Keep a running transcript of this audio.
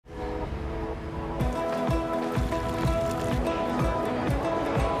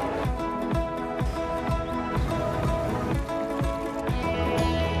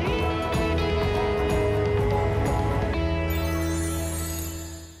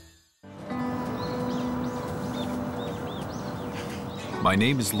My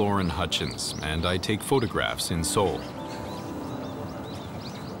name is Loren Hutchins, and I take photographs in Seoul.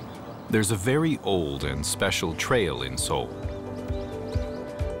 There's a very old and special trail in Seoul.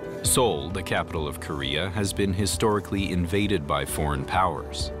 Seoul, the capital of Korea, has been historically invaded by foreign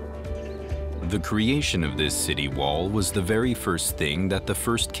powers. The creation of this city wall was the very first thing that the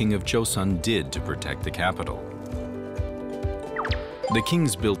first king of Joseon did to protect the capital. The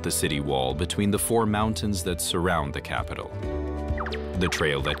kings built the city wall between the four mountains that surround the capital. The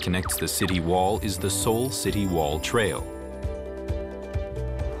trail that connects the city wall is the Seoul City Wall Trail.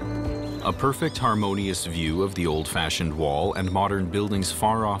 A perfect harmonious view of the old-fashioned wall and modern buildings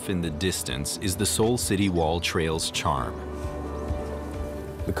far off in the distance is the Seoul City Wall Trail's charm.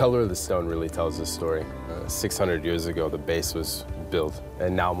 The color of the stone really tells the story. 600 years ago, the base was built,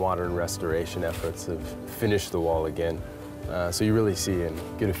 and now modern restoration efforts have finished the wall again. So you really see and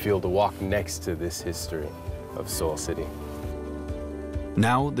get a feel to walk next to this history of Seoul City.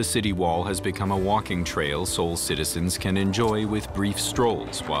 Now, the city wall has become a walking trail Seoul citizens can enjoy with brief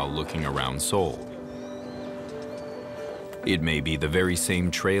strolls while looking around Seoul. It may be the very same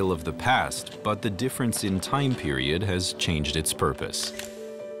trail of the past, but the difference in time period has changed its purpose.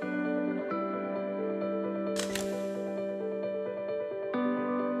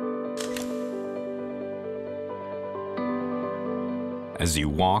 As you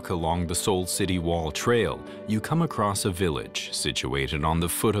walk along the Seoul City Wall Trail, you come across a village situated on the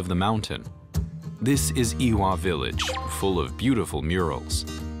foot of the mountain. This is Iwa Village, full of beautiful murals.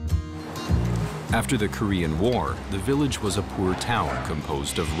 After the Korean War, the village was a poor town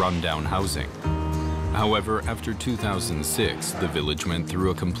composed of rundown housing. However, after 2006, the village went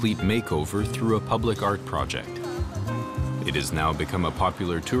through a complete makeover through a public art project. It has now become a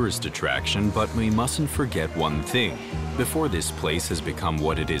popular tourist attraction, but we mustn't forget one thing. Before this place has become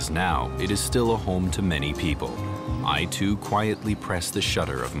what it is now, it is still a home to many people. I too quietly press the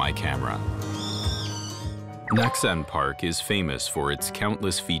shutter of my camera. Naksan Park is famous for its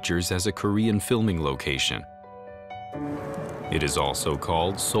countless features as a Korean filming location. It is also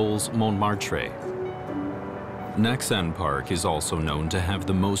called Seoul's Montmartre. Naksan Park is also known to have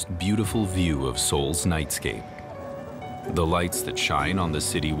the most beautiful view of Seoul's nightscape. The lights that shine on the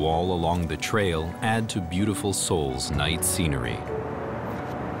city wall along the trail add to beautiful Seoul's night scenery.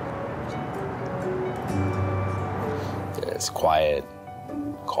 It's quiet,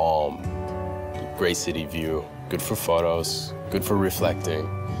 calm, great city view, good for photos, good for reflecting.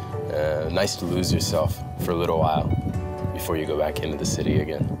 Nice to lose yourself for a little while before you go back into the city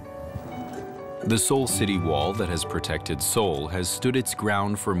again. The Seoul City Wall that has protected Seoul has stood its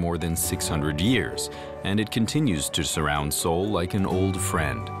ground for more than 600 years, and it continues to surround Seoul like an old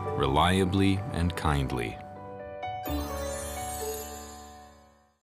friend, reliably and kindly.